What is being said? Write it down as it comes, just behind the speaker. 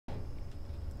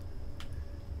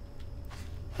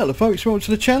Hello folks, welcome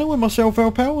to the channel with myself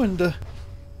Alpal, and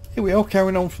here we are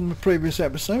carrying on from the previous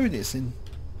episode. It's in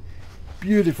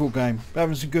beautiful game,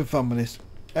 having some good fun with this,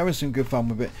 having some good fun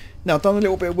with it. Now I've done a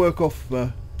little bit of work off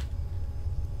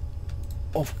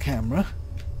camera.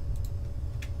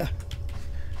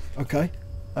 Okay.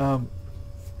 Oh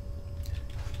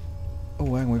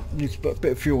hang on, we need to put a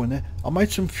bit of fuel in there. I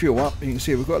made some fuel up, you can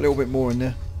see we've got a little bit more in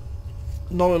there.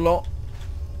 Not a lot.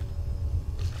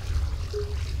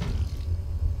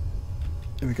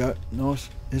 There we go, nice.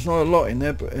 There's not a lot in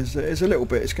there, but there's a little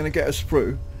bit. It's going to get us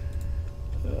through,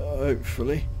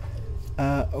 hopefully.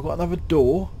 I've got another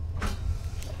door.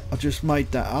 I just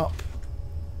made that up.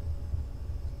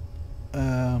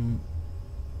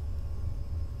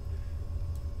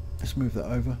 Let's move that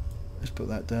over. Let's put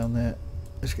that down there.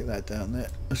 Let's get that down there.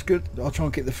 That's good. I'll try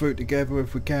and get the food together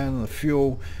if we can, and the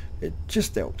fuel. It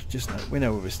just helps. We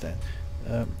know where we stand.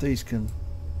 These can.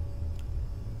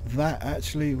 That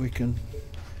actually we can.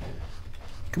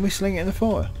 Can we sling it in the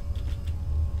fire?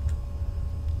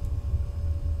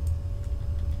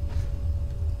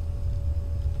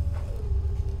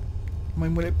 I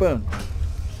mean, will it burn?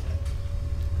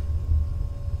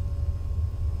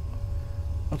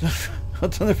 I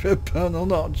don't know if it'll burn or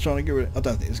not. I'm just trying to get rid of it. I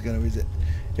don't think it's going to, is it?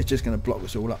 It's just going to block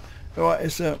us all up. Alright,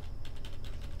 it's there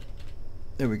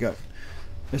we go.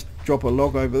 Let's drop a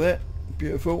log over there.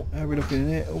 Beautiful. How are we looking in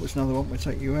here? Oh, it's another one. We'll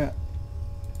take you out.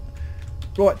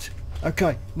 Right.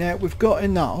 Okay. Now we've got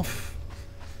enough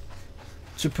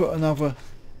to put another.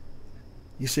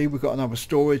 You see, we've got another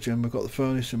storage, and we've got the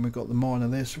furnace, and we've got the miner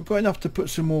there. So we've got enough to put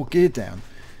some more gear down.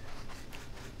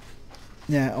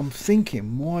 Now I'm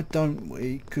thinking, why don't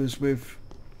we? Because we've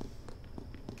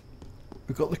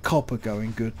got the copper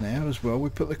going good now as well. We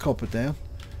put the copper down.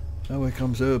 Oh, here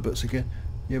comes Herbert's again.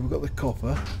 Yeah, we've got the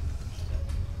copper.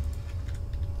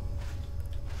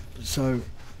 So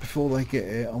before they get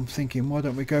here, I'm thinking, why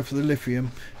don't we go for the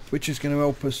lithium, which is going to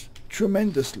help us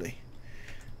tremendously.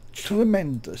 So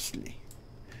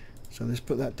let's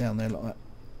put that down there like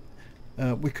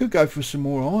that. We could go for some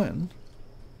more iron.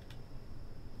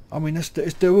 I mean, it's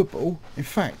doable. In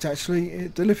fact, actually,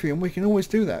 the lithium, we can always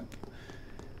do that.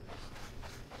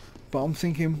 But I'm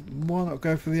thinking, why not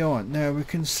go for the iron? Now we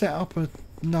can set up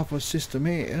another system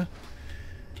here,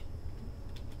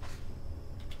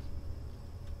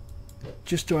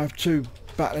 just to have two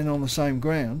battling on the same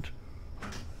ground.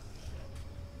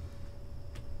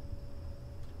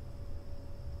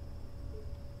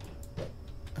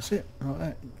 That's it, like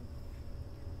that.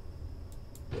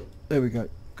 There we go.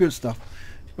 Good stuff.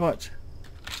 Right.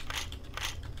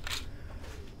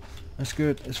 That's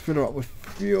good. Let's fill her up with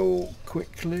fuel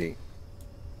quickly.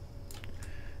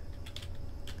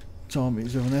 Time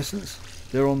is of an essence.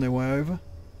 They're on their way over.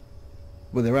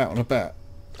 Well, they're out and about.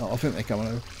 Oh, I think they're coming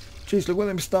over. Jeez, look at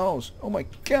them stars. Oh my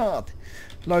god.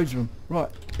 Loads of them. Right,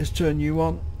 let's turn you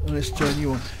on, and let's turn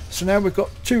you on. So now we've got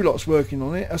two lots working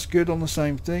on it. That's good, on the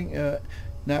same thing.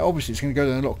 Now obviously it's going to go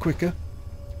down a lot quicker,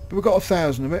 but we've got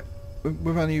 1,000 of it.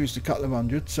 We've only used a couple of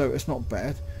hundred, so it's not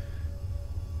bad.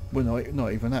 Well,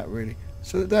 not even that really.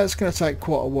 So that's going to take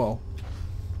quite a while,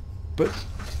 but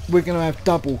we're going to have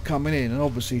double coming in, and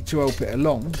obviously to help it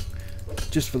along,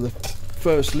 just for the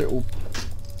first little,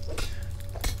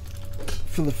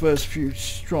 for the first few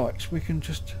strikes, we can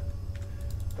just,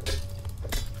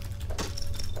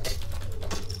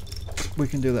 we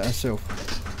can do that ourselves.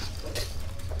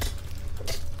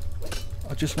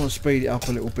 I just want to speed it up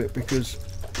a little bit, because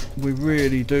we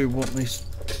really do want this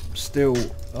still.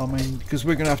 I mean, because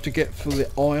we're going to have to get for the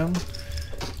iron.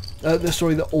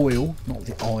 Sorry, the oil, not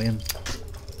the iron.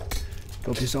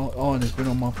 God, this iron has been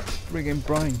on my frigging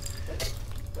brain.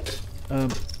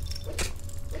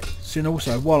 So, and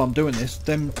also, while I'm doing this,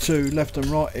 them two left and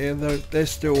right here, they're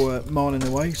still mining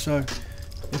away. So,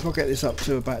 if I get this up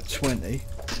to about 20,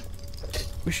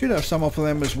 we should have some off of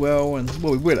them as well. And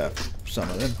well, we will have some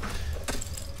of them.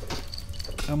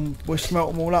 And we'll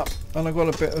smelt them all up. And I've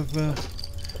got a bit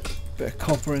of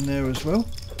copper in there as well.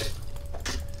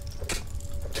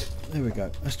 There we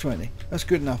go. That's 20. That's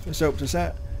good enough. It's helped us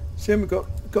out. See, we've got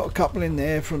a couple in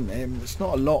there from them. It's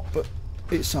not a lot, but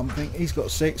it's something. He's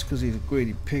got 6 because he's a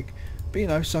greedy pig. But you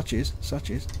know, such is.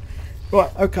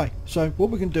 Right. Okay. So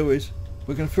what we can do is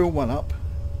we're going to fill one up.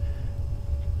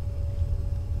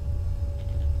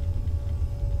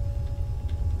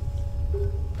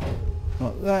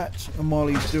 Like that. And while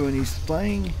he's doing his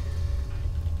thing,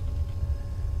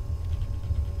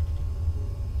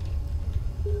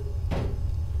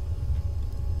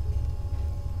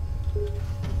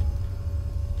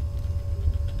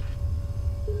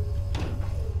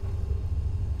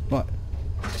 right,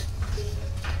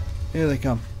 here they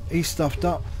come. He's stuffed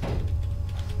up.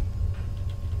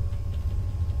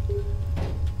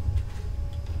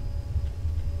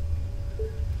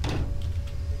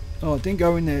 Oh, it didn't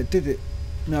go in there, did it?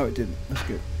 No, it didn't. That's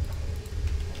good.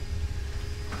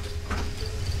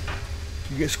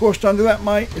 You get squashed under that,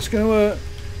 mate. It's going to hurt.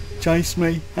 Chase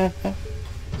me.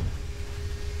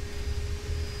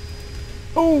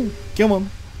 Oh, come on.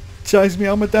 Chase me,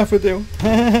 I'm a daffodil.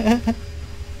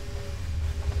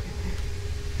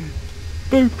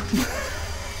 Boo.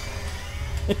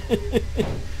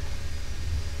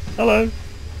 Hello.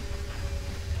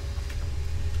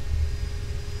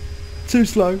 Too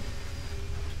slow.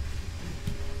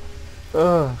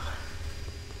 Oh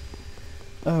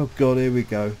God, here we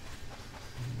go. Here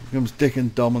comes Dick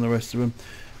and Dom and the rest of them.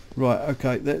 Right,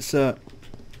 okay, let's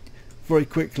very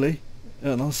quickly,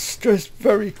 and I'll stress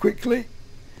very quickly.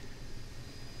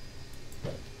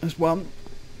 That's one.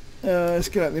 Let's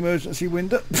get out the emergency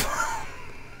window.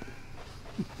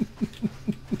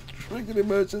 Freaking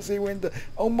emergency window.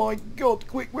 Oh my God,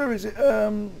 quick, where is it?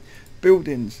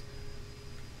 Buildings.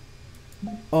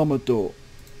 Armour door.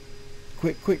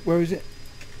 Quick, where is it?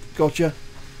 Gotcha.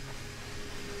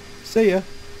 See ya.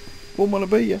 Wouldn't want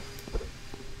to be ya.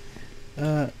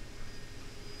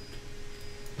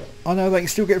 I know they can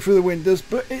still get through the windows,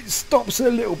 but it stops a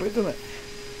little bit, doesn't it?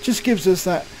 Just gives us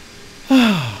that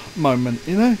moment,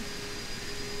 you know?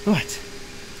 Right.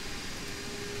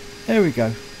 There we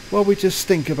go. Well, we just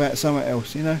think about something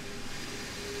else, you know?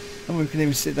 And we can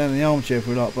even sit down in the armchair if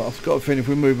we like, but I've got a feeling if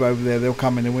we move over there, they'll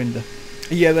come in the window.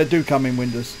 Yeah, they do come in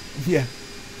windows. Yeah.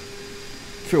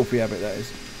 Filthy habit, that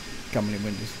is. Coming in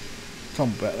windows. Told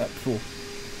me about that before.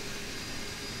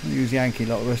 I use Yankee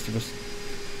like the rest of us.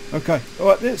 Okay,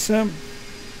 alright, let's that's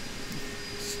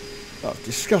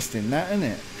disgusting, that, isn't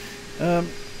it?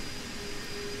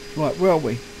 Right, where are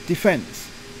we? Defence.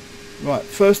 Right,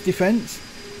 first defence,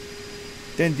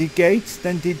 then the gates,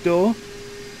 then the door,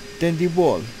 then the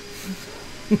wall.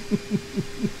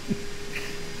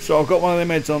 So I've got one of them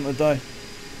heads on today,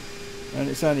 and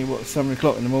it's only what, 7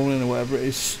 o'clock in the morning or whatever it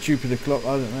is, stupid o'clock,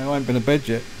 I don't know, I ain't been to bed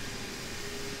yet.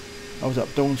 I was up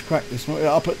dawn's crack this morning,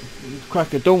 up at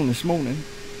crack of dawn this morning.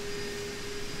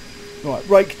 Right,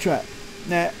 rake trap.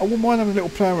 Now I wouldn't mind having a little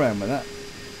play around with that.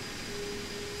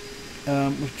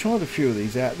 We've tried a few of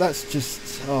these out. That's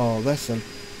just, oh,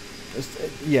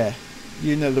 yeah,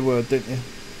 you know the word, don't you?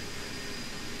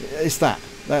 It's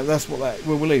that's what that,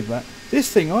 we'll leave that.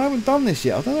 This thing, I haven't done this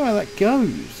yet. I don't know how that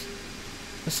goes.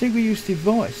 A single-use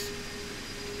device.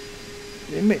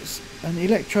 It emits an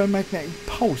electromagnetic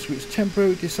pulse which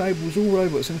temporarily disables all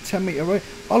robots in a 10-metre range.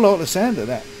 I like the sound of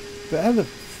that, but how the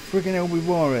friggin' hell we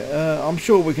wire it? I'm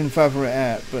sure we can favour it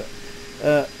out, but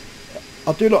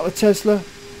I do like the Tesla.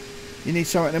 You need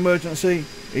something in emergency,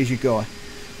 he's your guy.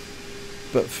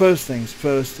 But first things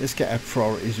first, let's get our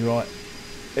priorities right.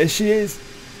 Here she is.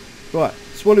 Right,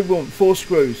 so what do we want? 4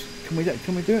 screws. Can we do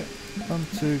it? 1,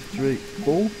 2, 3,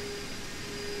 4.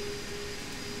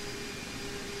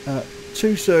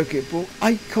 2 circuit board,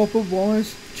 8 copper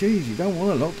wires. Jeez, you don't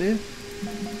want a lot, do you?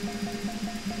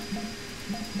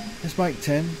 Let's make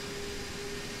 10.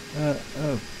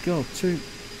 Oh God, 2.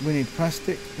 We need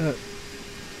plastic. Oh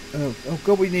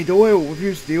God, we need oil. We've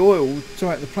used the oil to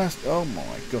make the plastic. Oh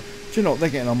my God. Do you know what? They're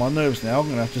getting on my nerves now. I'm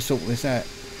going to have to sort this out.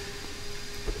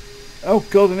 Oh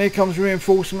God, and here comes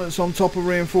reinforcements on top of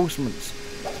reinforcements.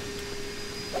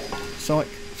 Psych.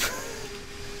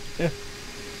 Yeah.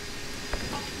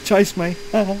 Chase me.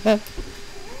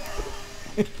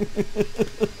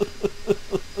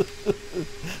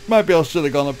 Maybe I should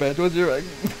have gone to bed. What do you reckon?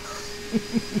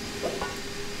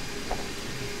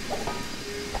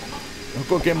 I've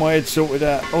got to get my head sorted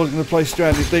out. I was going to play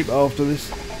Stranded Deep after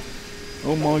this.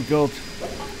 Oh my God.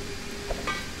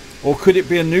 Or could it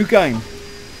be a new game?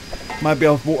 Maybe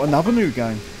I've bought another new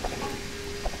game.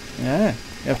 Yeah,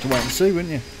 you have to wait and see,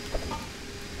 wouldn't you?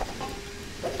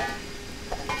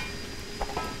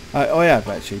 I have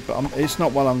actually, but it's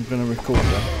not one I'm going to record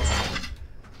though.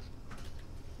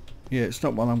 Yeah, it's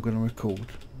not one I'm going to record.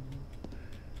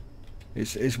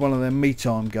 It's one of them me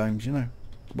time games, you know,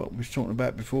 what we was talking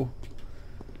about before.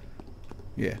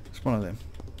 Yeah, it's one of them.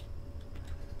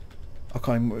 I can't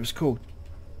even remember what it was called.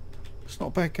 It's not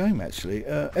a bad game actually.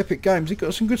 Epic Games, they've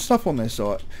got some good stuff on their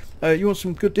site. You want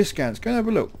some good discounts, go and have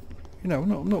a look. You know,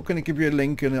 I'm not going to give you a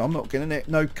link, and I'm not getting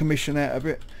no commission out of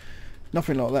it.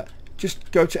 Nothing like that.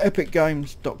 Just go to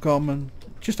epicgames.com and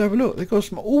just have a look. They've got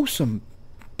some awesome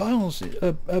bonuses,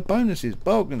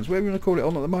 bargains, whatever you want to call it,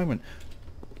 on at the moment.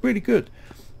 Really good.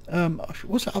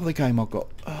 What's that other game I got?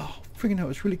 Oh, freaking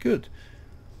hell, it's really good.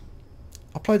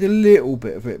 I played a little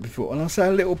bit of it before, and I say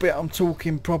a little bit, I'm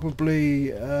talking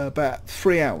probably about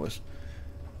 3 hours.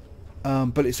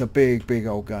 But it's a big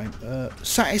old game.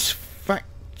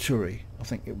 Satisfactory, I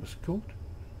think it was called.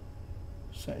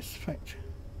 Satisfactory.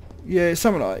 Yeah,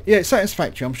 something like, yeah,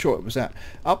 Satisfactory, I'm sure it was that.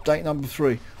 Update number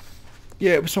 3.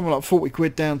 Yeah, it was something like 40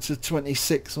 quid down to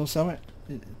 26 or something.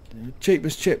 Cheap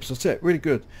as chips, that's it, really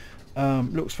good.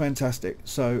 Looks fantastic.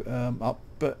 So,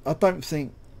 but I don't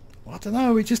think, I don't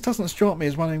know, it just doesn't strike me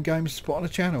as one of them games to put on a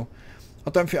channel.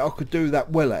 I don't think I could do that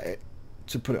well at it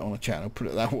to put it on a channel, put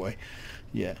it that way.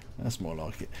 Yeah, that's more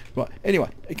like it. Right, anyway,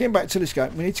 getting back to this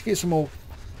game, we need to get some more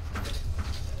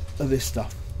of this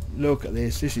stuff. Look at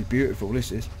this is beautiful,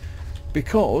 this is.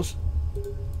 Because,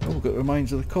 oh, we've got the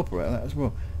remains of the copper out of that as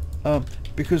well.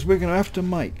 Because we're going to have to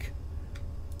make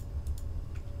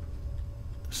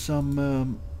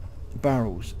some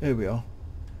barrels. Here we are.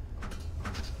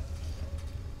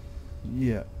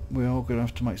 Yeah, we are going to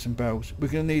have to make some barrels. We're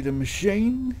going to need a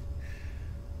machine.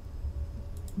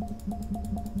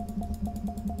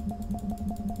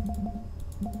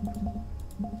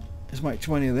 Let's make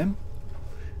 20 of them.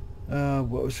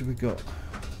 What else have we got?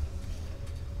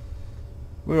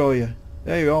 Where are you?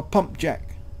 There you are, pump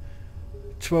jack.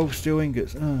 12 steel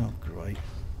ingots. Oh, great.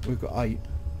 We've got 8,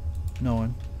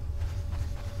 9,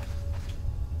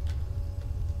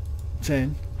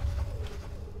 10.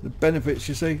 The benefits,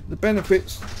 you see? The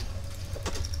benefits.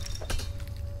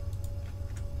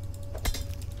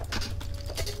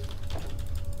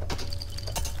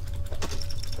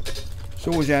 It's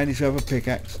always handy to have a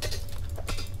pickaxe.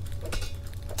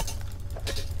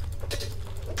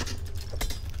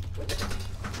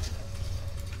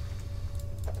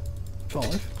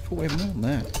 We have more than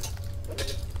that.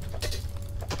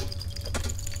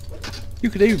 You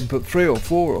could even put 3 or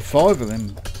 4 or 5 of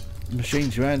them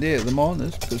machines around here at the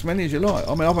miners, put as many as you like.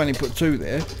 I mean, I've only put 2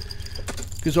 there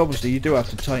because obviously you do have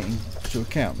to take into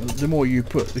account the more you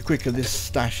put, the quicker this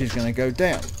stash is going to go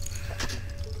down.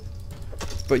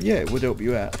 But yeah, it would help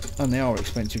you out, and they are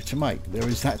expensive to make. There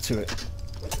is that to it.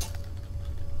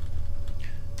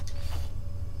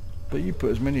 But you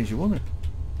put as many as you want.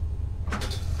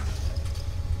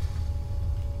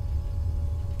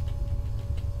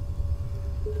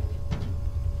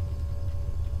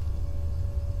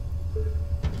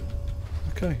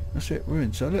 Okay, that's it, we're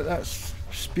in. So let that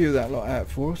spew that lot out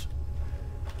for us.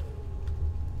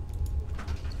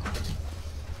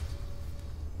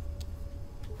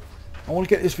 I want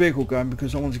to get this vehicle going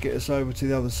because I want to get us over to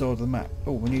the other side of the map.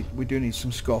 Oh, we do need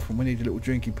some scoff, and we need a little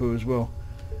drinky poo as well.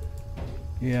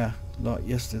 Yeah, like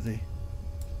yesterday.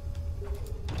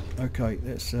 Okay,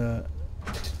 let's have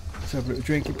a little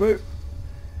drinky poo.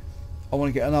 I want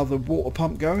to get another water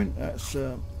pump going. That's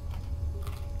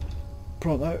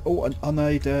pronto. Oh, I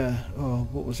need oh,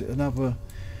 what was it? Another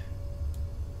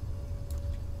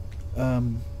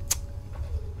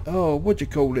oh, what do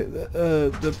you call it?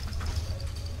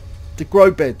 The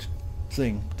grow bed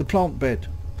thing, the plant bed.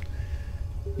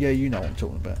 Yeah, you know what I'm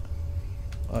talking about.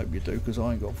 I hope you do, because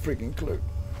I ain't got a freaking clue.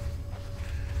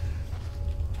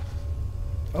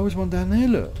 Oh, there's one down there,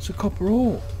 look. It's a copper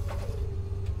ore.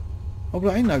 Oh,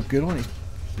 but that ain't no good on it.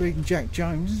 It's bleeding Jack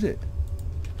Jones, is it?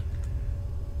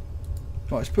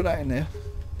 Right, let's put that in there.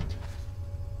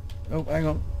 Oh, hang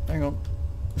on, hang on.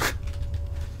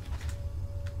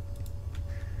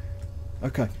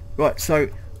 Okay, right, so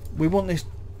we want this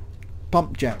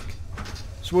pump jack.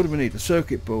 So what do we need? A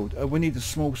circuit board. We need a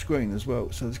small screen as well.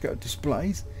 So let's go to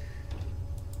displays.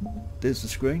 There's the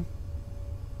screen.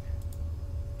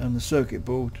 And the circuit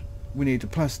board, we need the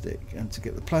plastic. And to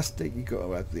get the plastic, you've got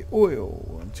to have the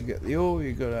oil. And to get the oil,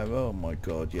 you've got to have, oh my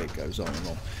god, yeah, it goes on and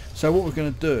on. So what we're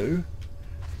going to do,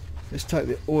 let's take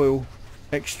the oil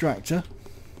extractor.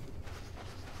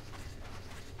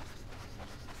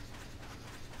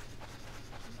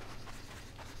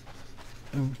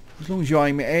 As long as you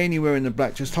aim it anywhere in the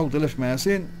black, just hold the left mouse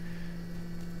in.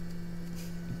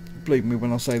 Believe me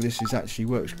when I say this is actually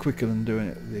works quicker than doing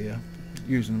it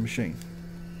using the machine.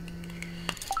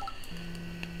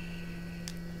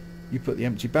 You put the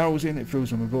empty barrels in, it fills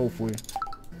them with oil for you.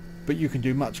 But you can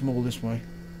do much more this way.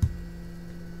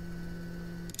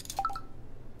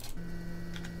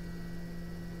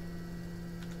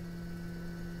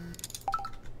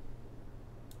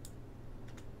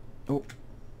 Oh.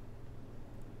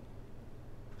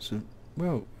 So,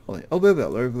 well, oh, they're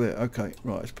over there. Okay,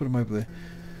 right, let's put them over there.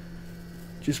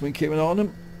 Just been keeping an eye on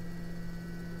them.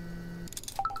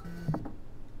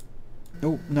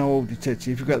 Oh, no old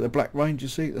detective. If you've got the black ranger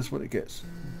seat, that's what it gets.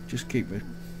 Just keep it.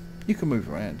 You can move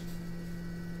around.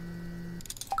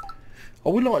 I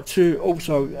would like to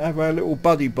also have our little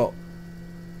buddy bot.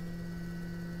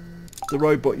 The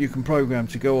robot you can program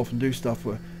to go off and do stuff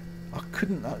with. I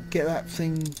couldn't get that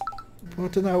thing. I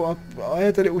don't know, I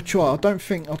had a little try. I don't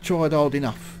think I tried hard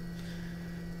enough.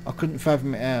 I couldn't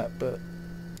fathom it out, but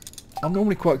I'm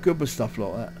normally quite good with stuff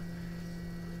like that.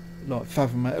 like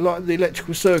fathom, like the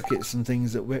electrical circuits and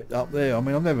things that were up there. I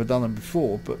mean, I've never done them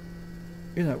before, but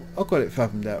you know, I've got it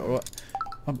fathomed out all right.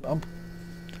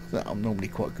 I'm normally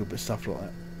quite good with stuff like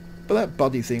that. But that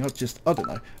buddy thing, I don't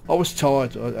know. I was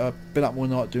tired. I've been up all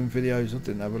night doing videos. I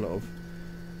didn't have a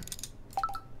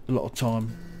lot of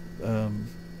time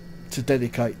to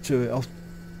dedicate to it.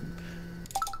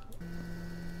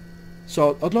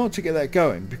 So I'd like to get that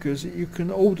going, because you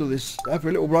can order this, have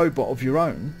a little robot of your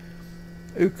own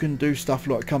who can do stuff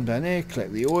like come down here,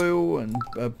 collect the oil, and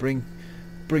bring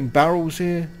barrels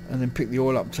here, and then pick the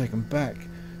oil up and take them back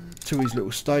to his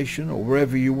little station or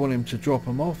wherever you want him to drop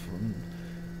them off. And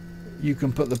you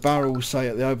can put the barrels, say,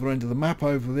 at the other end of the map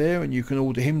over there, and you can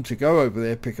order him to go over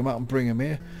there, pick them up and bring them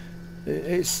here.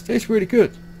 It's really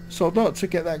good. So I'd like to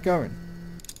get that going.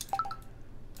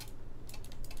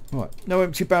 Right, no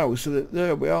empty barrels, so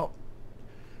there we are.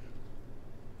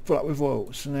 Fill up with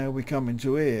oil. So now we come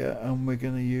into here and we're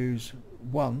going to use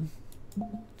one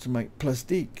to make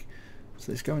plastique.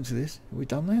 So let's go into this. Are we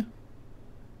done there?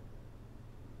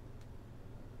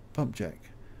 Pump jack.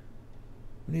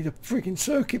 We need a freaking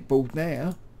circuit board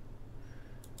now.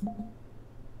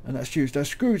 And that's used our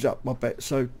screws up, I bet.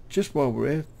 So just while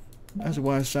we're here, as a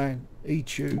way of saying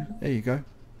E2, there you go.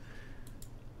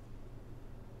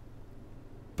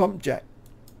 Pump jack.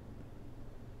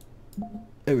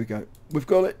 There we go. We've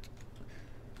got it.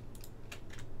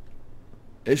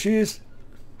 There she is.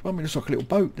 I mean, it's like a little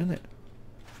boat, isn't it?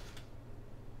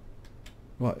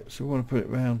 Right, so we want to put it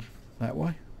round that way.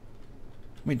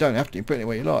 I mean, you don't have to put it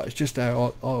anywhere you like. It's just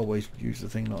how I always use the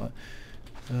thing like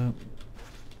that.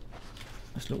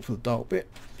 Let's look for the dark bit.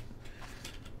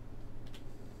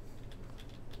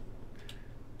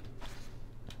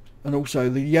 And also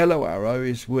the yellow arrow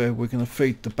is where we're going to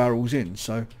feed the barrels in.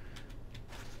 So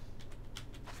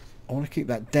I want to keep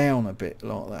that down a bit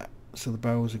like that, so the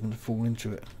barrels are going to fall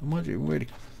into it. Mind you, really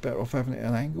better off having it at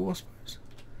an angle, I suppose.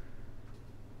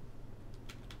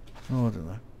 Oh, I don't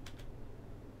know.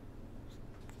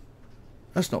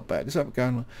 That's not bad. Let's have it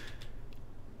going on.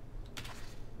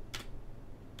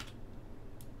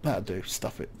 That'll do.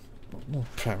 Stuff it.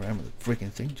 Not play around with the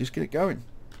frigging thing. Just get it going.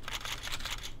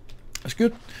 That's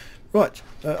good. Right.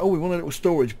 Oh, we want a little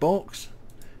storage box.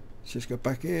 So let's go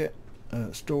back here.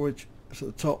 Storage. It's at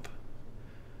the top.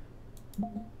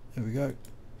 There we go.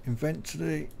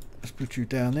 Inventory. Let's put you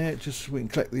down there just so we can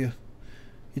collect the... You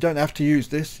don't have to use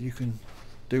this. You can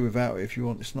do without it if you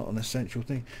want. It's not an essential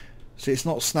thing. See, it's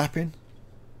not snapping.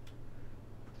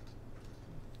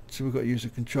 So we've got to use the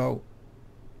control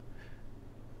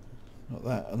like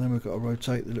that, and then we've got to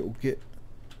rotate the little git.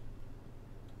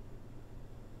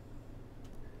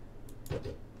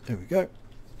 There we go.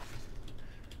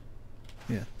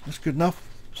 Yeah, that's good enough.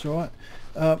 It's alright.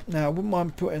 Now I wouldn't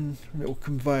mind putting a little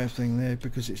conveyor thing there,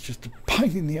 because it's just a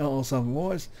pain in the arse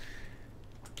otherwise.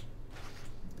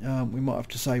 We might have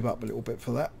to save up a little bit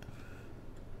for that.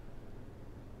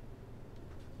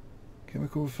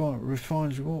 Chemical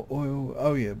refines oil.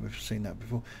 Oh yeah, we've seen that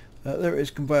before. There it is,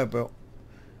 conveyor belt.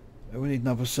 We need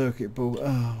another circuit board.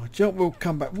 Oh, we'll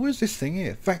come back. Where's this thing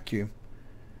here? Vacuum.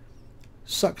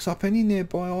 Sucks up any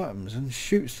nearby items and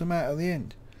shoots them out at the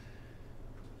end.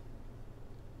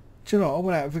 Do you know, I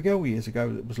went out with a girl years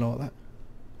ago that was like that.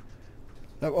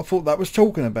 I thought that was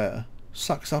talking about her.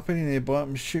 Sucks up any nearby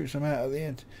items, shoots them out at the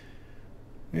end.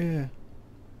 Yeah.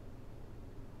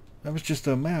 That was just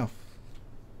her mouth.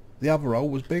 The other hole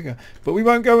was bigger. But we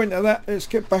won't go into that. Let's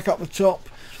get back up the top.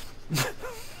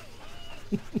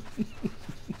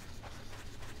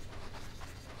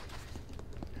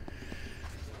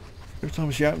 Every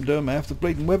time she opened her mouth, the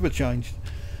bleeding weather changed.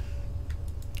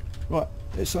 Right,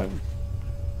 let's open.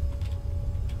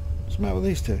 What's the matter with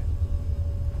these two?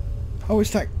 Oh, it's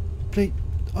that... I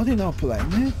didn't know I put that in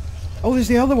there. Oh, there's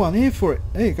the other one here for it.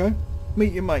 There you go.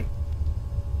 Meet your mate.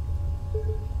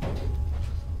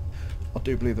 I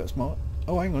do believe that's smart.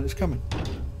 Oh, hang on, it's coming.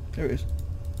 There it is.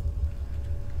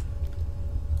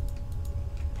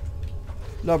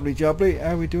 Lovely jubbly.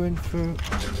 How are we doing for...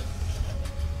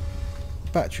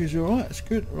 Batteries are alright, that's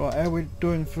good. Right, how are we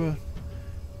doing for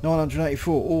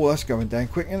 984? Oh, that's going down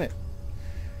quick, isn't it?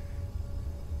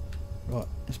 Right,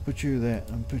 let's put you there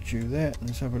and put you there.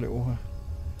 Let's have a little...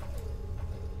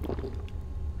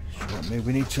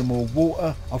 we need some more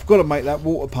water. I've got to make that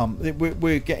water pump.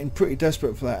 We're getting pretty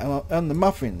desperate for that. And the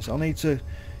muffins. I need to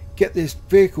get this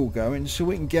vehicle going so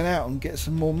we can get out and get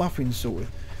some more muffins sorted.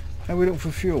 How are we looking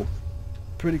for fuel?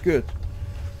 Pretty good.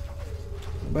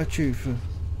 What about you? For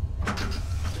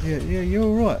yeah, you're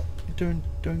all right. You're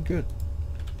doing good.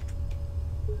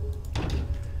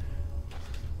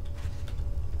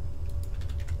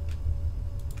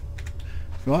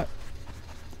 Right.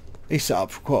 He's set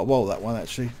up for quite a while, that one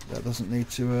actually. That doesn't need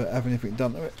to have anything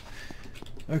done to it.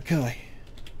 Okay.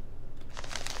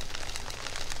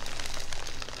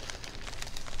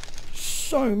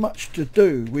 So much to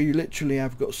do. We literally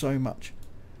have got so much.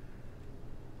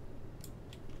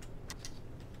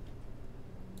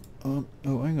 Oh,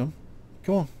 hang on.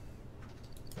 Come on.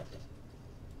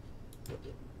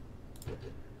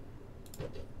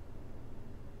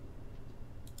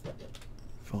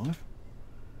 Five.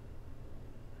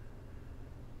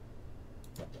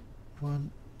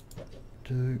 1,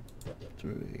 2,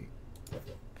 3,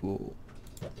 4,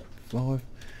 5.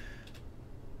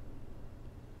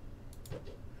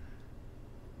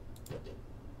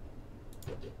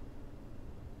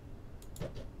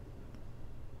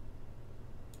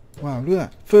 Wow, look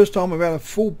at that. First time we've had a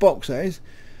full box, that is.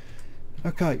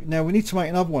 Okay, now we need to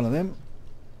make another one of them.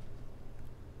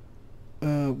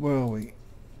 Where are we?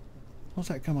 What's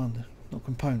that come under? Not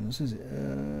components, is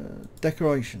it?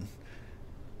 Decoration.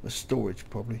 The storage,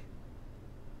 probably.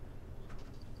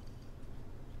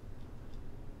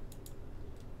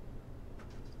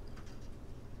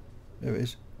 There it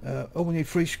is. Oh, we need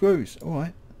 3 screws.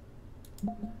 Alright.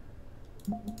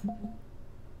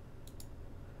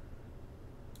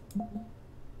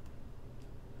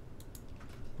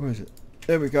 Where is it?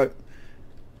 There we go.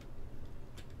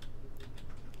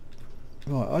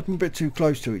 Right, I'd been a bit too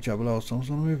close to each other last time,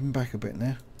 so I'm moving back a bit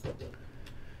now.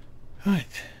 Right.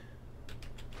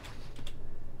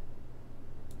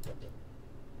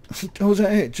 Oh, was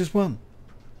that it? Just one?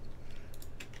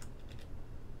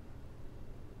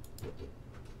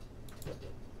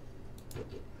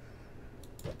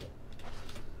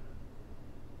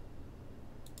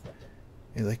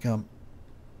 Here they come.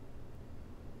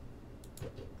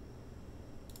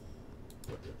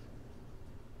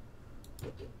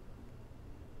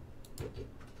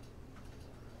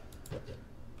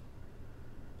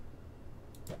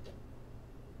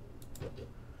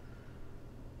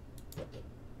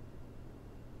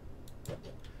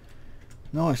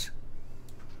 Nice.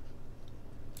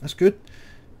 That's good.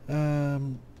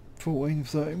 14,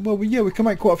 13. Well, yeah, we can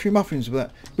make quite a few muffins with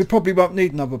that. We probably won't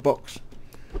need another box.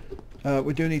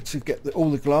 We do need to get all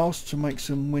the glass to make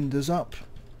some windows up.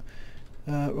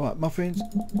 Right, muffins.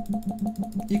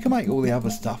 You can make all the other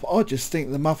stuff. I just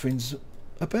think the muffins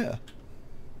are better.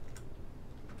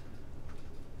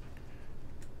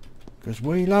 Because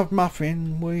we love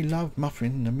Muffin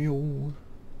the mule.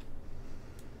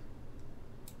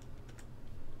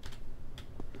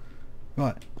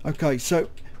 Right, okay, so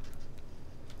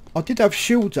I did have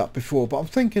shields up before, but I'm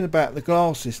thinking about the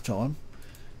glass this time.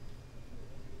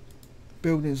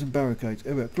 Buildings and barricades.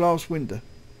 Here we go. Glass window.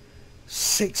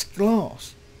 6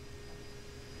 glass.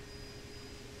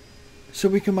 So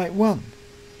we can make 1.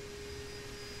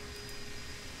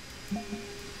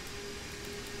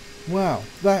 Wow,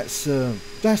 that's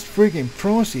frigging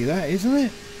pricey, that, isn't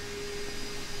it?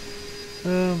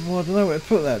 Well, I don't know where to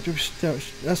put that.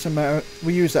 That's a matter.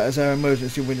 We use that as our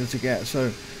emergency window to get.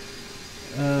 So,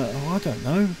 oh, I don't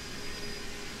know.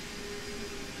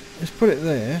 Let's put it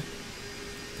there.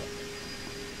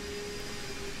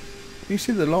 You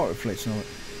see the light reflection on it.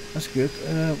 That's good.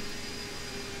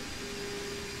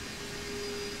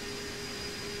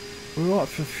 We're right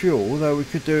for fuel, though we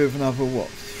could do with another, what,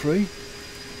 3?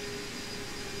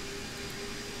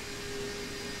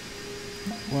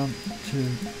 1, 2,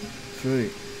 3,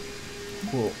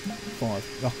 4,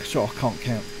 5. Oh, sorry, I can't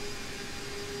count.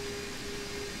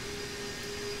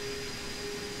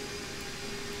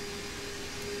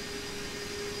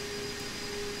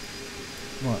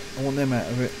 Right, I want them out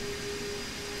of it.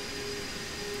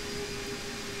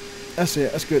 That's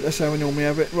it, that's good, that's how we normally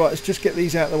have it. Right, let's just get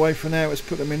these out of the way for now. Let's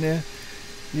put them in there.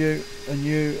 You and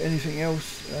you. Anything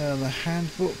else? The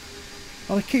handbook.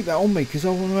 I'll keep that on me because I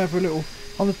want to have a little...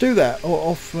 I'm going to do that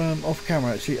off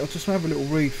camera actually. I'll just have a little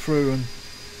read through and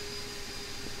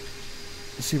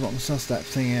see if I can suss that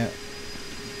thing out.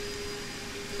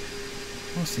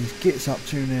 What's these gits up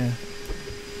to now?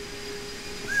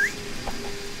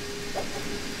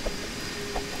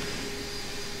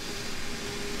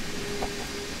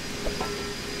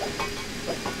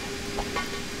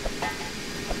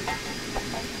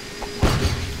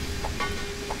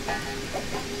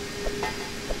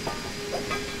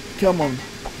 Come on,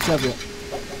 let's have it.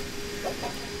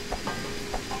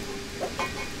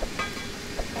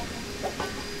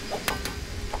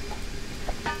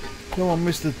 Come on,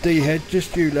 Mr. D-head,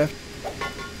 just you left.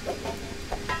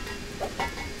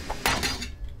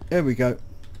 There we go.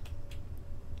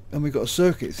 And we've got a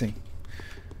circuit thing.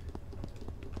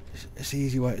 It's the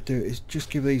easy way to do it, is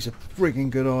just give these a frigging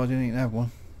good idea, you can have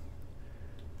one.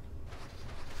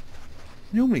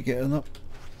 Normally get them up.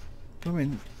 I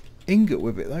mean, ingot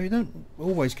with it though. You don't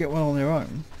always get one on their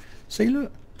own. See,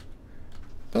 look.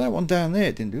 But that one down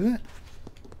there didn't do that.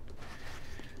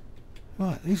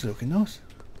 Right, these are looking nice.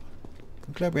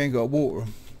 I'm glad we ain't got to water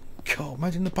them. God,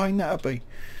 imagine the pain that'd be.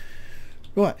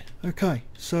 Right, okay,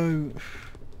 so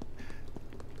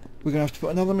we're going to have to put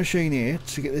another machine here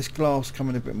to get this glass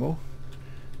coming a bit more.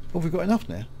 Oh, we've got enough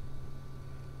now.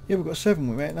 Yeah, we've got 7.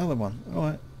 We made another one.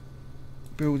 Alright.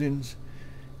 Buildings.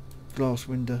 Glass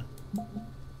window.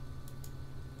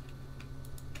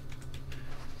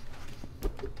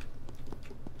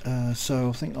 So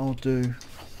I think I'll do...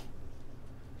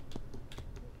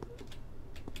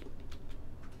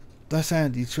 That's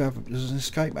handy to have as an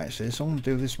escape actually, so I'm going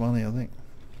to do this one here, I think.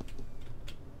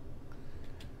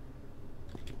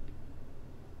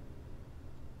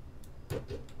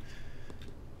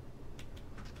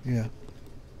 Yeah.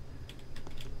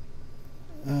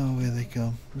 Oh, here they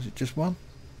come. Was it just one?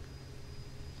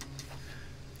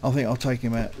 I think I'll take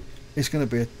him out. It's going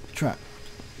to be a trap.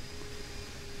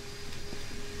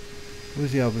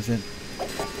 Where's the others then?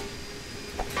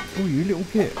 Oh, you little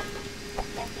git.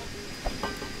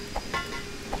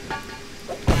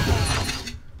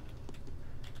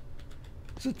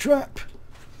 It's a trap.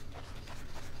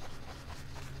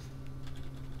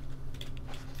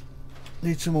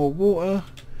 Need some more water.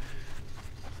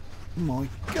 Oh my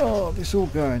God, it's all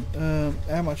going.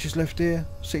 How much is left here?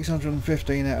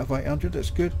 615 out of 800. That's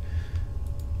good.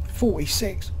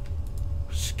 46.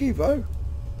 Skivo.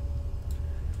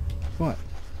 Right.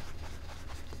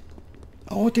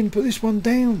 Oh, I didn't put this one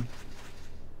down.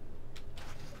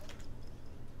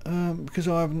 Because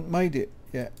I haven't made it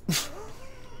yet.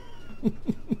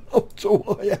 That's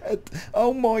all I had.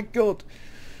 Oh my God.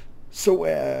 Sort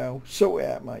it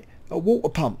out, mate. A water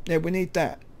pump. Yeah, we need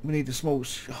that. We need the small...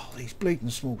 Oh, these bleeding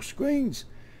small screens.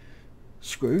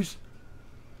 Screws.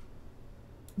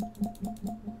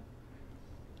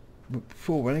 But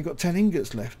before, we only got 10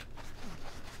 ingots left.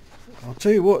 I'll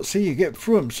tell you what, see, you get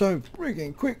through them so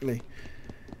friggin' quickly.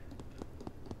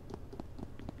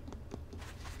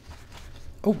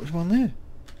 Oh, there's one there.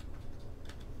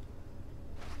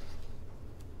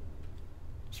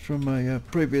 It's from a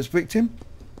previous victim.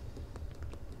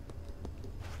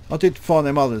 I did find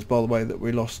them others, by the way, that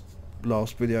we lost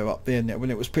last video up there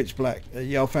when it was pitch black.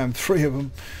 Yeah, I found 3 of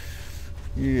them.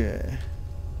 Yeah.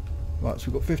 Right, so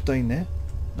we've got 15 there.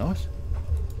 Nice.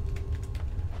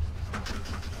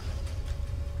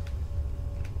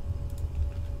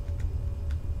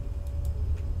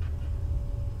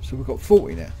 So we've got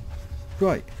 40 now.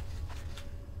 Great.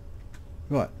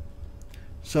 Right.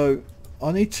 So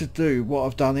I need to do what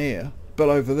I've done here, but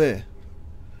over there.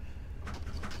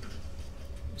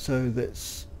 So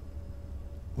that's...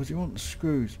 What do you want? The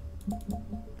screws.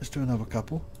 Let's do another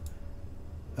couple.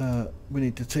 We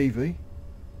need the TV.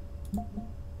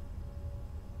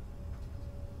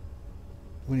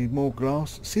 We need more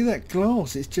glass. See that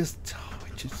glass? It's just...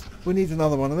 we need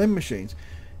another one of them machines.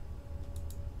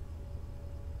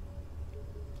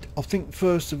 I think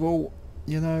first of all,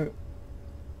 you know,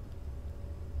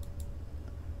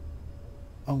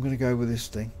 I'm going to go with this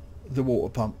thing, the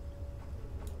water pump.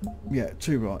 Yeah,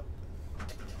 2 right.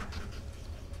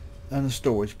 And a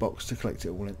storage box to collect it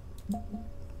all in.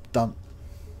 Done.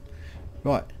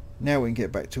 Right, now we can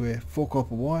get back to here. 4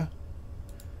 copper wire.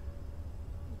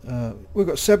 We've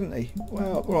got 70.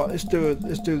 Well, right, let's do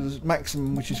the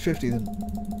maximum, which is 50 then.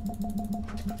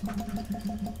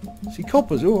 See,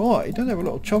 copper's alright, you don't have a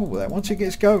lot of trouble with that. Once it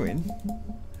gets going,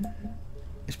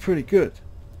 it's pretty good.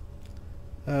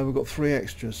 We've got 3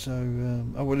 extras, so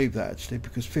I will leave that actually,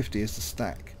 because 50 is the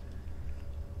stack.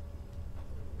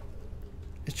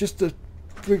 It's just the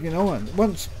friggin' iron.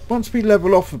 Once we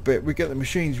level off a bit, we get the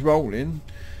machines rolling,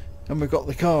 and we've got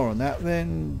the car on that,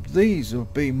 then these will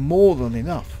be more than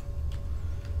enough.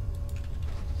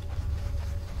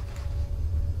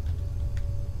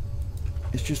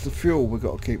 It's just the fuel we've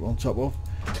got to keep on top of,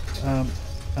 and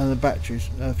the batteries.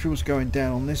 Fuel's going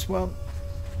down on this one.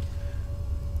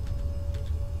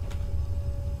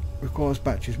 Requires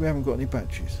batteries. We haven't got any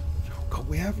batteries. Oh God,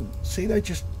 we haven't. See, they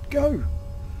just go.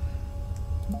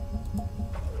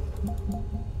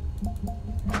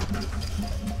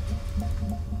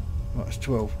 Right, it's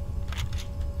 12.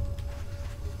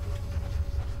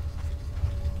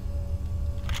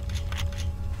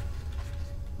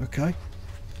 Okay.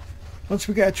 Once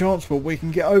we get a transport, we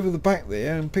can get over the back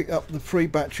there and pick up the 3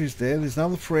 batteries there. There's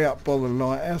another 3 up by the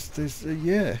lighthouse. There's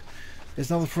yeah,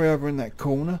 there's another 3 over in that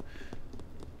corner.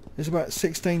 There's about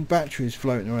 16 batteries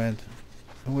floating around,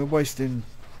 and we're wasting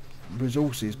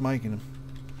resources making them.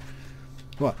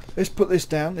 Right, let's put this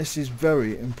down. This is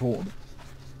very important.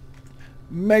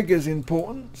 Mega's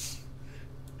importance.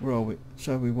 Where are we?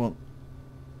 So we want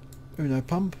Uno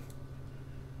pump,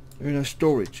 Uno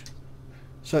storage.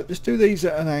 So let's do these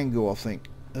at an angle, I think.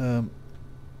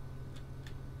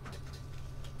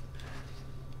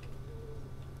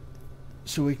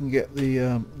 So we can get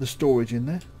the storage in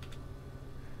there,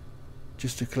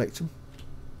 just to collect them.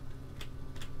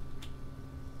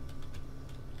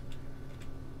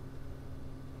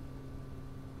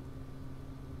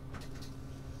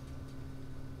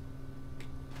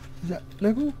 Is that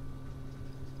level?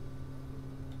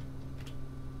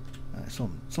 It's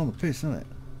on the piss, isn't it?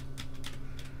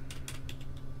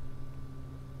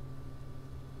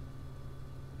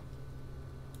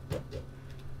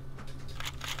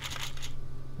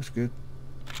 That's good.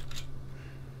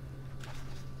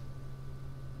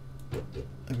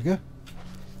 There we go.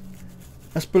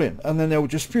 That's brilliant. And then they'll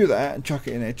just spew that out and chuck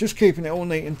it in there. Just keeping it all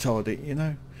neat and tidy, you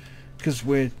know, because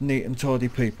we're neat and tidy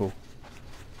people.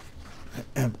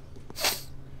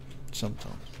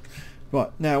 Sometimes. Right,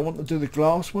 now I want to do the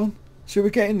glass one. So we're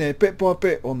getting there bit by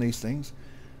bit on these things.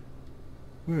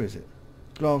 Where is it?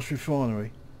 Glass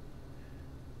refinery.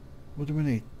 What do we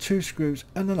need? 2 screws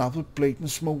and another bleeding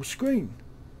small screen.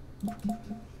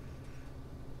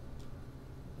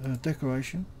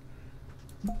 Decoration.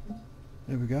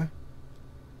 There we go.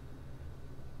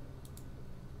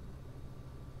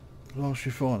 Glass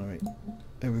refinery.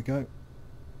 There we go.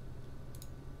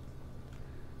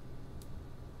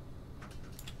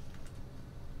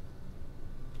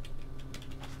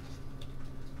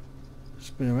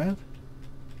 Spin around.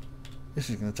 This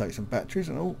is going to take some batteries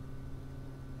and all.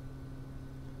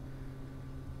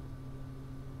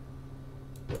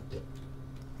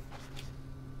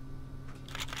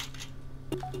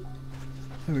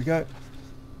 There we go.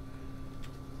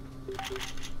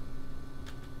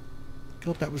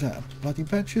 God, that was out of bloody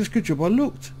batteries. Good job I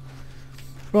looked.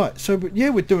 Right, so but yeah,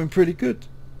 we're doing pretty good.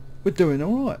 We're doing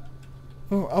all right.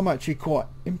 Well, I'm actually quite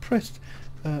impressed.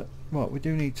 Right, we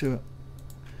do need to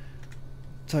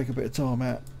take a bit of time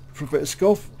out for a bit of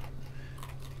scoff.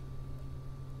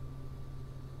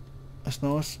 That's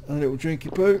nice. And a little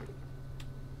drinky poo.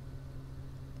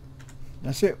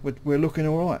 That's it. We're looking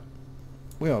all right.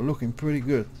 We are looking pretty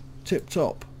good. Tip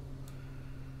top.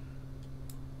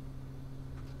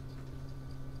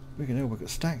 We can we've got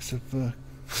stacks of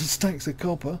stacks of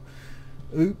copper.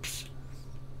 Oops.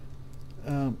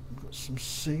 Got some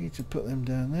seeds to put them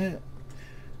down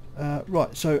there.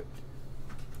 Right, so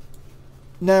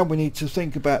now we need to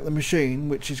think about the machine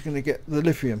which is going to get the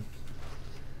lithium.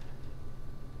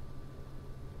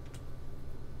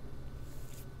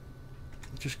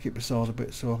 Just keep aside a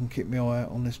bit so I can keep my eye out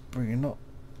on this bringing up.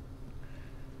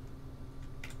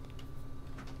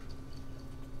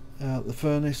 The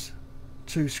furnace,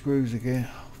 2 screws again.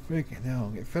 Oh, freaking hell,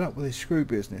 I'm getting fed up with this screw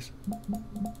business.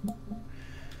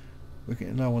 We're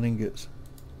getting low on ingots.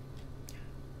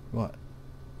 Right,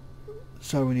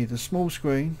 so we need a small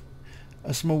screen,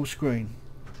 freaking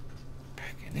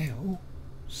hell,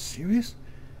 serious?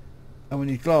 And we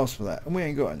need glass for that, and we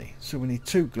ain't got any, so we need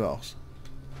 2 glass.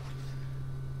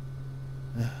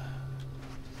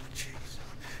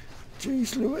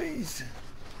 Jeez Louise.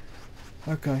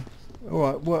 Okay,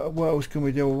 alright, what else can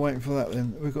we do? We're waiting for that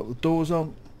then. We've got the doors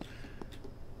on.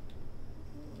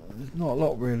 There's not a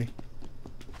lot really.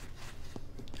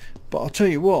 But I'll tell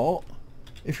you what,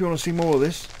 if you want to see more of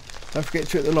this, don't forget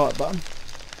to hit the like button.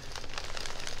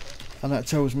 And that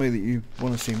tells me that you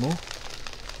want to see more.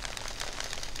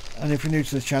 And if you're new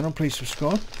to the channel, please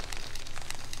subscribe.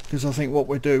 Because I think what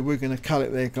we're going to cut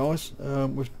it there, guys.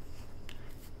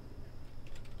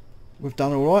 We've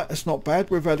done all right. It's not bad.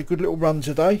 We've had a good little run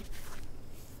today,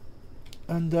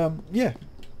 and yeah,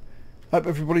 hope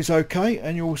everybody's okay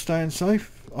and you're all staying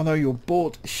safe. I know you're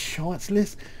bored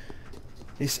shitless.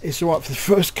 It's all right for the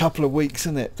first couple of weeks,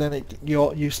 isn't it? Then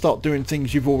you start doing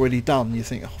things you've already done. You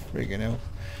think, oh friggin' hell,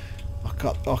 I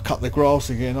cut the grass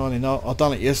again. I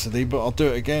done it yesterday, but I'll do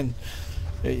it again.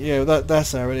 Yeah,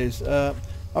 that's how it is. I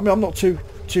mean, I'm not too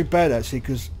bad actually,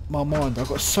 because my mind, I've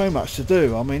got so much to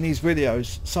do. I mean, these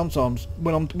videos, sometimes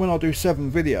when I do 7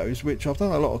 videos, which I've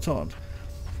done a lot of times,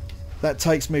 that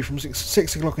takes me from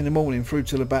 6 o'clock in the morning through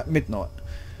till about midnight,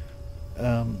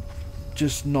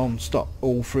 just non-stop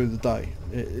all through the day.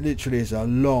 It literally is a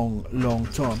long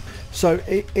time. So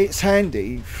it's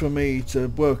handy for me to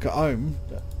work at home,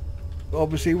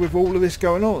 obviously with all of this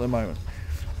going on at the moment,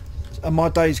 and my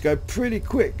days go pretty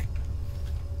quick.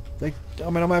 I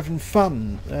mean, I'm having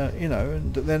fun, you know,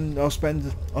 and then I'll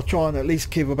try and at least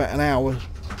keep about an hour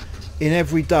in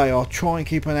every day. I'll try and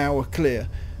keep an hour clear.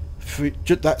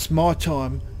 That's my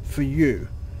time for you.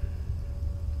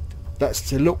 That's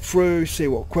to look through, see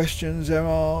what questions there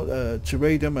are, to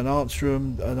read them and answer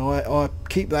them, and I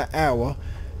keep that hour.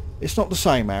 It's not the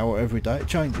same hour every day, it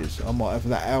changes. I might have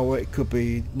that hour, it could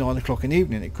be 9 o'clock in the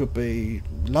evening, it could be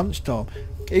lunchtime,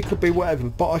 it could be whatever,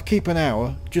 but I keep an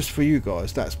hour just for you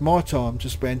guys. That's my time to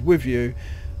spend with you,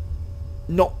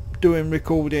 not doing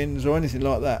recordings or anything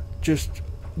like that, just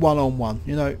one-on-one,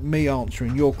 you know, me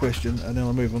answering your question, and then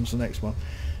I'll move on to the next one.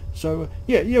 So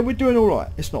yeah, we're doing all right.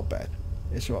 It's not bad.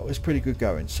 It's right. It's pretty good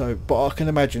going. So, but I can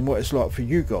imagine what it's like for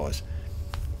you guys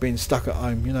being stuck at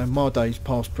home. You know, my days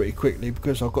pass pretty quickly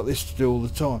because I've got this to do all the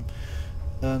time.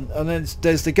 And then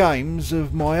there's the games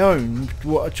of my own,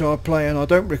 which I play and I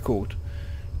don't record,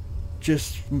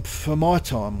 just for my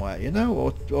time, you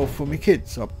know, or for my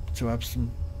kids, to have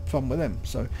some fun with them.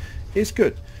 So it's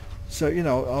good. So, you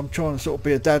know, I'm trying to sort of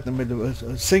be a dad in the middle of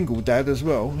a single dad as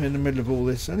well, in the middle of all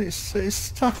this, and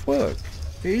it's tough work.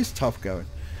 It is tough going.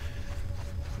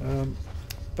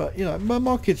 But you know,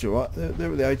 my kids are right.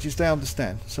 They're at the ages, they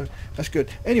understand, so that's good.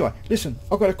 Anyway, listen,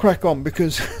 I've got to crack on,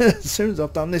 because as soon as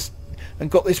I've done this and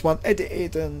got this one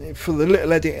edited, and for the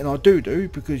little editing I do,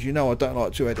 because you know I don't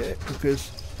like to edit it,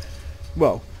 because,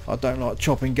 well, I don't like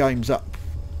chopping games up,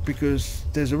 because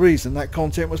there's a reason that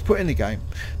content was put in the game.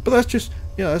 But that's just,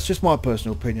 you know, that's just my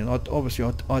personal opinion.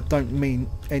 Obviously I don't mean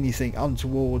anything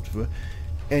untoward for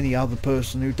any other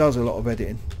person who does a lot of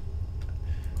editing.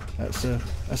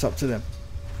 That's up to them,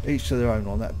 each to their own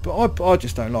on that. But I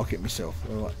just don't like it myself.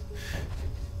 All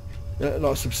right.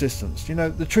 Like subsistence, you know,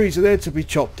 the trees are there to be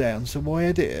chopped down, so why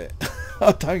edit it?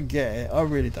 I don't get it. I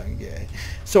really don't get it.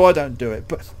 So I don't do it.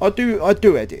 But I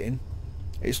do editing.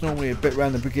 It's normally a bit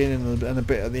around the beginning and a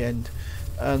bit at the end.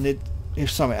 And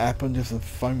if something happened, if the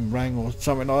phone rang or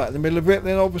something like that in the middle of it,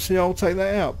 then obviously I'll take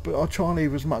that out. But I try and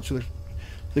leave as much of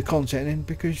the content in,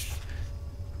 because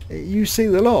you see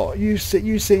the lot. You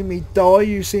see me die.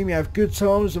 You see me have good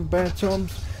times and bad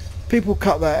times. People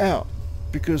cut that out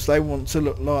because they want to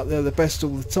look like they're the best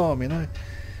all the time, you know.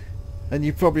 And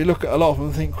you probably look at a lot of them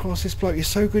and think, "Cross, this bloke is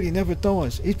so good, he never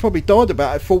dies." He's probably died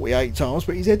about it 48 times,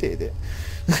 but he's edited it.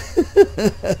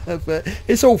 But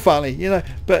it's all funny, you know.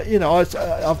 But you know,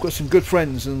 I've got some good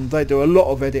friends, and they do a lot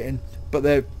of editing, but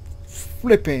they're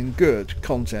flipping good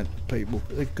content people.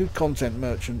 They're good content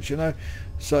merchants, you know.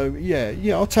 So yeah,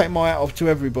 I'll take my hat off to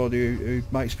everybody who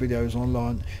makes videos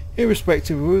online,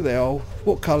 irrespective of who they are,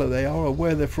 what colour they are, or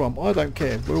where they're from. I don't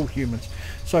care. We're all humans.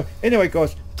 So anyway,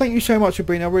 guys, thank you so much for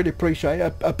being. I really appreciate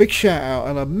it. A big shout out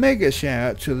and a mega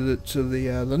shout out to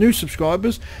the new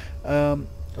subscribers.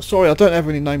 Sorry, I don't have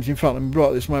any names in front of me right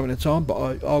at this moment in time,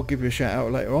 but I'll give you a shout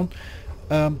out later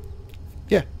on.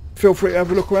 Yeah, feel free to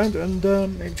have a look around and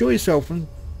enjoy yourself, and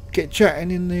get chatting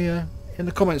in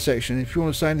the comment section. If you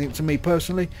want to say anything to me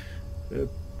personally,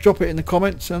 drop it in the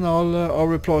comments, and I'll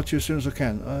reply to you as soon as I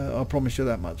can. I promise you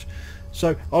that much.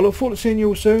 So I look forward to seeing you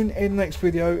all soon in the next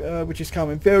video, which is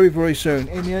coming very, very soon.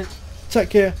 In the end, take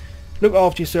care, look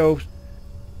after yourselves,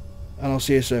 and I'll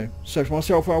see you soon. So for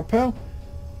myself, old pal,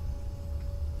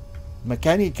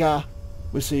 Mechanica,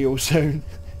 we'll see you all soon.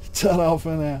 Ta-ra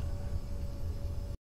for now.